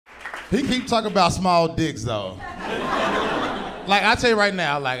He keep talking about small dicks though. Like I tell you right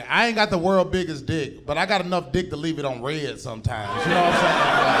now, like I ain't got the world's biggest dick, but I got enough dick to leave it on red sometimes. You know what I'm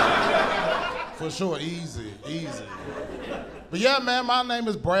saying? Like, for sure, easy. But yeah, man, my name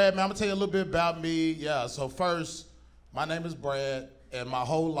is Brad, man. I'm gonna tell you a little bit about me. Yeah, so first, my name is Brad, and my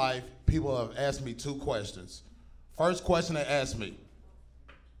whole life, people have asked me 2 questions. First question they asked me,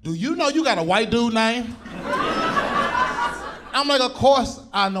 do you know you got a white dude name? I'm like, of course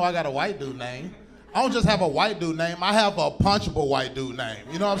I know I got a white dude name. I don't just have a white dude name, I have a punchable white dude name.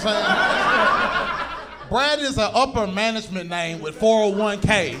 You know what I'm saying? Brad is an upper management name with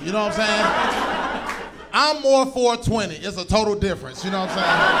 401k, you know what I'm saying? I'm more 420, it's a total difference, you know what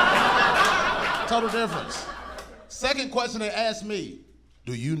I'm saying? Total difference. Second question they asked me,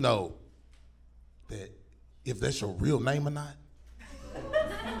 do you know that if that's your real name or not?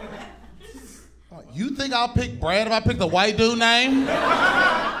 You think I'll pick Brad if I pick the white dude name?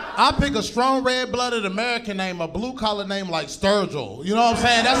 I'll pick a strong red-blooded American name, a blue-collar name like Sturgill. You know what I'm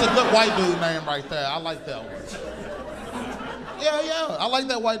saying? That's a good white dude name right there. I like that one. Yeah, I like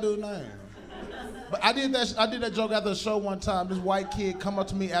that white dude name. But I did that joke after the show one time. This white kid come up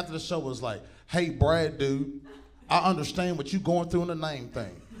to me after the show was like, hey, Brad, dude, I understand what you going through in the name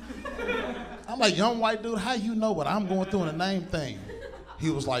thing. I'm like, young white dude, how you know what I'm going through in the name thing? He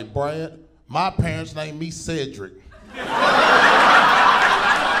was like, Brad, my parents named me Cedric.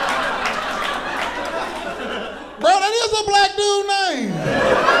 Bro, that is a black dude name.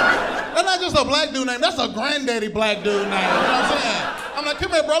 That's not just a black dude name, that's a granddaddy black dude name, you know what I'm saying? I'm like,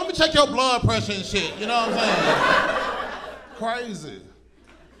 come here, bro, let me check your blood pressure and shit, you know what I'm saying? Crazy.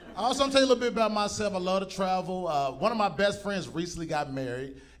 I also want to tell you a little bit about myself. I love to travel. One of my best friends recently got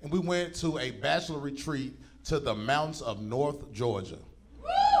married, and we went to a bachelor retreat to the mountains of North Georgia.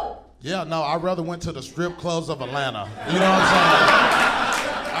 Woo! Yeah, no, I rather went to the strip clubs of Atlanta. You know what I'm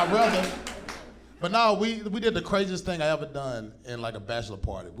saying? I rather. But no, we did the craziest thing I ever done in like a bachelor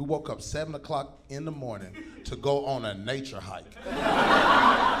party. We woke up 7 o'clock in the morning to go on a nature hike.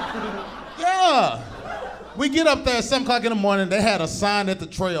 Yeah. We get up there at 7 o'clock in the morning, they had a sign at the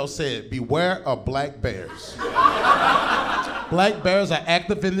trail said, beware of black bears. Black bears are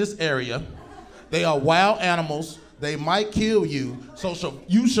active in this area. They are wild animals. They might kill you, so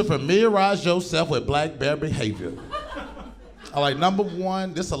you should familiarize yourself with black bear behavior. I like, number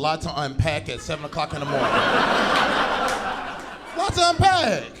one, this is a lot to unpack at 7 o'clock in the morning. Lot to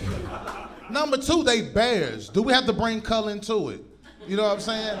unpack. Number two, they bears. Do we have to bring color into it? You know what I'm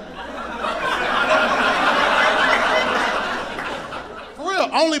saying? For real,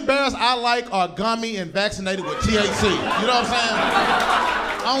 only bears I like are gummy and vaccinated with THC. You know what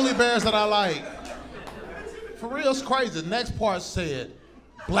I'm saying? Only bears that I like. For real, it's crazy. The next part said,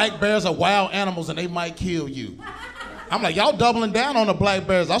 black bears are wild animals and they might kill you. I'm like, y'all doubling down on the black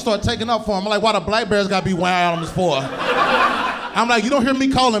bears. I started taking up for them. I'm like, why the black bears gotta be wild animals for? I'm like, you don't hear me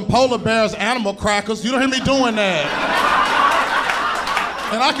calling polar bears animal crackers. You don't hear me doing that.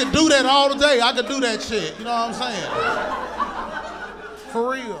 And I could do that all the day. I could do that shit. You know what I'm saying?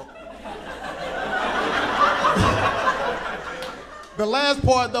 For real. The last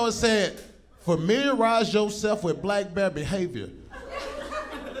part though, it said, familiarize yourself with black bear behavior.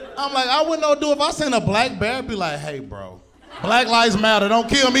 I'm like, I wouldn't know do if I seen a black bear, I'd be like, hey bro, Black Lives Matter, don't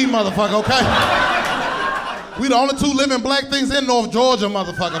kill me, motherfucker, okay? We the only 2 living black things in North Georgia,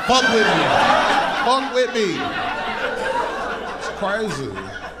 motherfucker. Fuck with me. Fuck with me. It's crazy.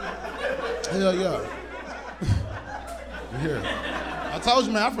 Hell yeah. We here. I told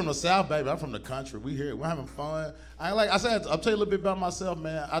you, man, I'm from the South, baby. I'm from the country. We here. We're having fun. I'll tell you a little bit about myself,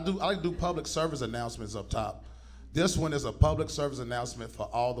 man. I like to do public service announcements up top. This one is a public service announcement for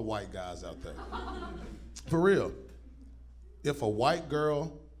all the white guys out there. For real. If a white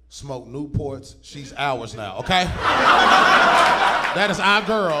girl smoked Newports, she's ours now, okay? That is our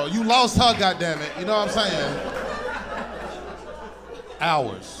girl. You lost her, goddammit. You know what I'm saying?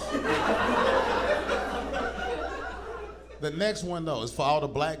 Ours. The next one, though, is for all the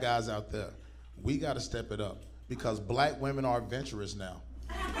black guys out there. We got to step it up because black women are adventurous now.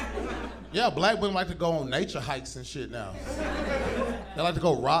 Yeah, black women like to go on nature hikes and shit now. They like to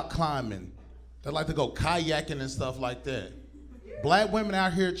go rock climbing. They like to go kayaking and stuff like that. Black women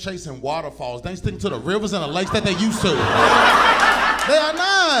out here chasing waterfalls. They ain't sticking to the rivers and the lakes that they used to. They are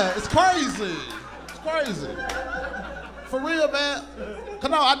not. It's crazy. It's crazy. For real, man. Cause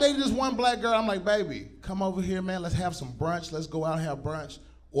no, I dated this one black girl. I'm like, baby, come over here, man. Let's have some brunch. Let's go out and have brunch.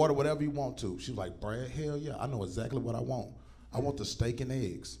 Order whatever you want to. She was like, Brad, hell yeah. I know exactly what I want. I want the steak and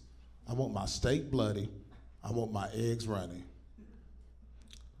eggs. I want my steak bloody. I want my eggs runny.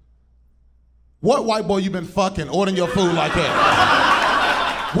 What white boy you been fucking ordering your food like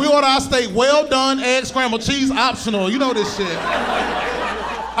that? We order our steak well done, egg scrambled cheese optional. You know this shit.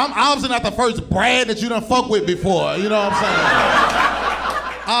 I'm obviously not the first Brad that you done fuck with before. You know what I'm saying?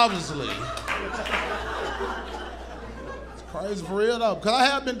 Obviously. It's crazy for real though. Cause I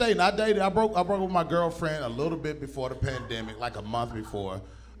have been dating. I broke with my girlfriend a little bit before the pandemic, like a month before.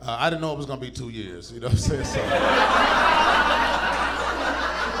 I didn't know it was gonna be 2 years. You know what I'm saying? So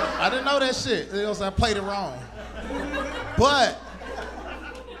I didn't know that shit. You know what I'm saying? I played it wrong. But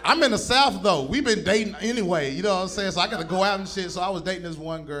I'm in the South though. We've been dating anyway, you know what I'm saying? So I gotta go out and shit. So I was dating this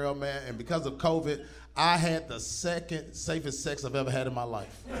one girl, man, and because of COVID, I had the second safest sex I've ever had in my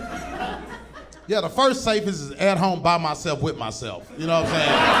life. Yeah, the first safest is at home by myself with myself. You know what I'm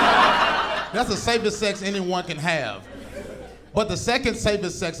saying? That's the safest sex anyone can have. But the second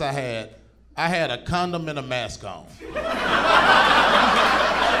safest sex I had a condom and a mask on.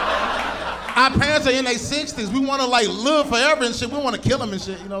 Our parents are in their 60s. We want to like live forever and shit. We want to kill them and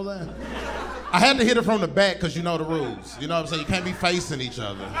shit, you know what I'm saying? I had to hit it from the back because you know the rules. You know what I'm saying? You can't be facing each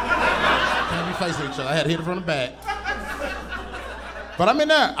other. I had to hit it from the back. But I'm in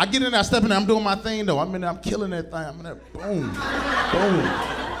there. I get in there, I step in there, I'm doing my thing though. I'm in there, I'm killing that thing. I'm in there, boom, boom,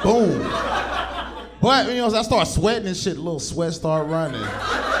 boom. But, you know, I start sweating and shit, a little sweat start running.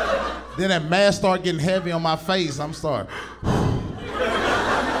 Then that mask start getting heavy on my face. I'm start.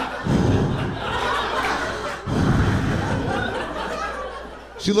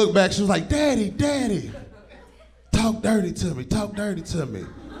 She looked back, she was like, Daddy, Daddy, talk dirty to me, talk dirty to me.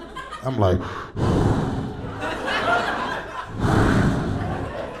 I'm like,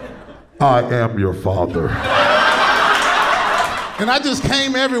 I am your father. And I just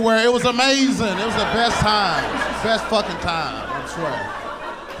came everywhere. It was amazing. It was the best time. Best fucking time, I swear.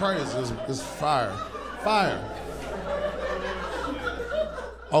 Crazy, it's fire. Fire.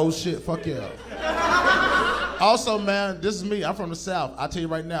 Oh shit, fuck yeah. Also, man, this is me. I'm from the South. I tell you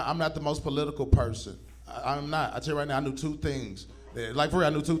right now, I'm not the most political person. I'm not. I tell you right now, I knew two things. Like for real, I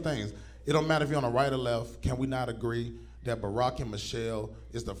knew two things. It don't matter if you're on the right or left. Can we not agree that Barack and Michelle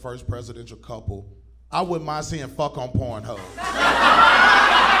is the first presidential couple? I wouldn't mind seeing fuck on Pornhub.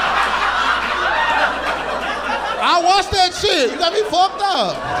 I watched that shit. You got me fucked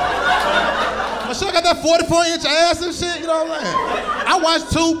up. Michelle got that 44-inch ass and shit, you know what I'm saying? I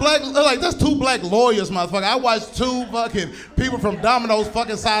watched that's two black lawyers, motherfucker. I watched two fucking people from Domino's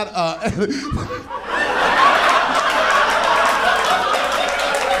fucking side,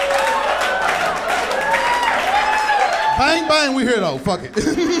 Bang, bang, we here though, fuck it.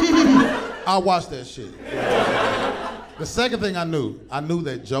 I watched that shit. The second thing I knew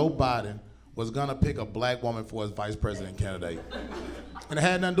that Joe Biden was gonna pick a black woman for his vice president candidate. And it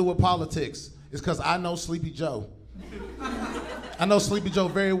had nothing to do with politics. It's because I know Sleepy Joe. I know Sleepy Joe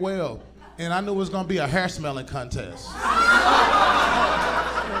very well. And I knew it was gonna be a hair smelling contest.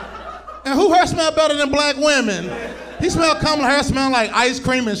 And who hair smell better than black women? He smelled Kamala hair smelling like ice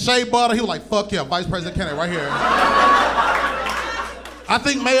cream and shea butter. He was like, fuck yeah, vice president candidate right here. I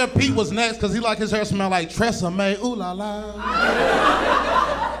think Mayor Pete was next because he liked his hair smell like Tresemme, ooh la la.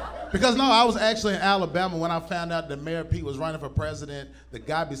 Because no, I was actually in Alabama when I found out that Mayor Pete was running for president. The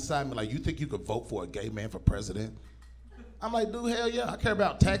guy beside me like, you think you could vote for a gay man for president? I'm like, dude, hell yeah, I care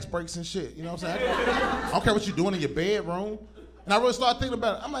about tax breaks and shit, you know what I'm saying? I don't care what you're doing in your bedroom. And I really started thinking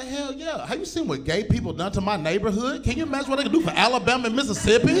about it. I'm like, hell yeah, have you seen what gay people done to my neighborhood? Can you imagine what they can do for Alabama and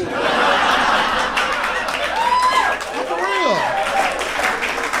Mississippi? For real.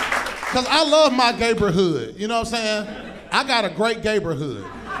 Because I love my neighborhood, you know what I'm saying? I got a great neighborhood.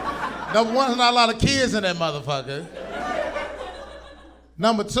 Number one, there's not a lot of kids in that motherfucker.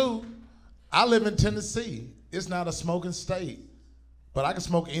 Number two, I live in Tennessee. It's not a smoking state, but I can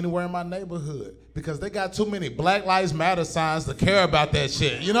smoke anywhere in my neighborhood because they got too many Black Lives Matter signs to care about that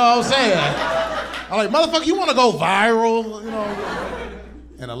shit. You know what I'm saying? I'm like, motherfucker, you want to go viral? You know?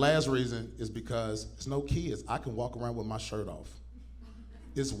 And the last reason is because there's no kids. I can walk around with my shirt off.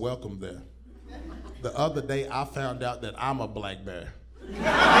 It's welcome there. The other day, I found out that I'm a black bear.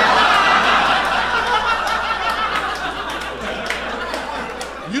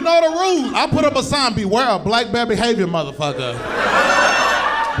 You know the rules. I put up a sign, beware of black bear behavior, motherfucker.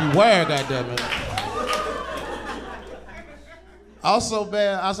 Beware, goddammit. Also,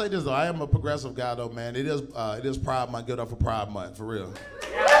 man, I'll say this though, I am a progressive guy though, man. It is Pride Month, give it up for Pride Month, for real.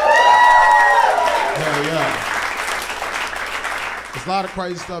 Hell yeah. It's a lot of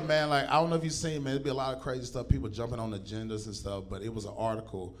crazy stuff, man. Like, I don't know if you've seen, man, it'd be a lot of crazy stuff, people jumping on agendas and stuff, but it was an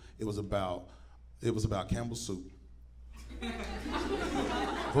article, it was about Campbell soup.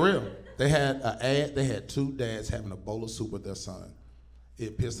 For real. They had an ad, they had two dads having a bowl of soup with their son.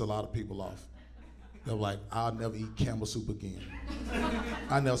 It pissed a lot of people off. They're like, I'll never eat Campbell soup again.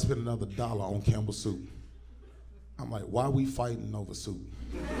 I never spend another $1 on Campbell soup. I'm like, why are we fighting over soup?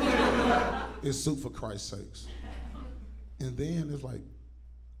 It's soup for Christ's sakes. And then it's like,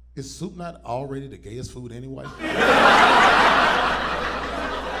 is soup not already the gayest food anyway?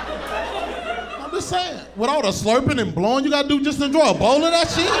 I'm just saying, with all the slurping and blowing you gotta do just to enjoy a bowl of that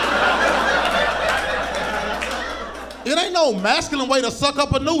shit? It ain't no masculine way to suck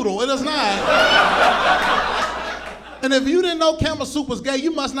up a noodle, it is not. And if you didn't know Campbell soup was gay,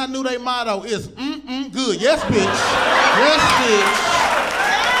 you must not knew their motto is good. Yes, bitch. Yes, bitch.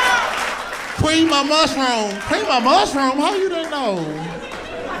 Cream my mushroom. Cream my mushroom? How you didn't know?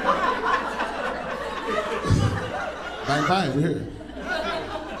 Bang, bang, we're here.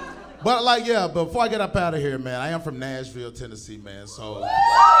 But like, yeah, before I get up out of here, man, I am from Nashville, Tennessee, man, so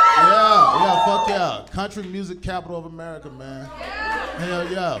yeah, fuck yeah. Country music capital of America, man.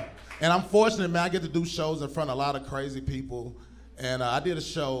 Hell yeah. And I'm fortunate, man, I get to do shows in front of a lot of crazy people. And I did a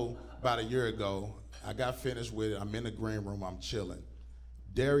show about a year ago. I got finished with it. I'm in the green room, I'm chilling.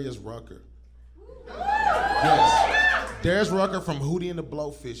 Darius Rucker. Yes. Darius Rucker from Hootie and the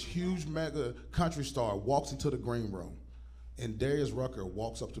Blowfish, huge mega country star, walks into the green room. And Darius Rucker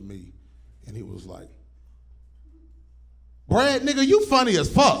walks up to me and he was like, Brad, nigga, you funny as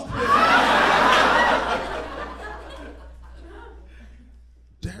fuck.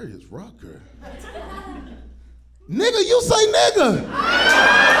 Darius Rucker. Nigga, you say nigga.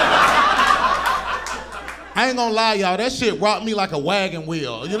 I ain't gonna lie, y'all, that shit rocked me like a wagon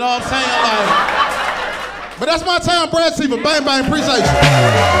wheel. You know what I'm saying? Like, but that's my time, Brad Sativa. Bang, bang, appreciate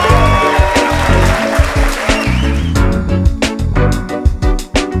you.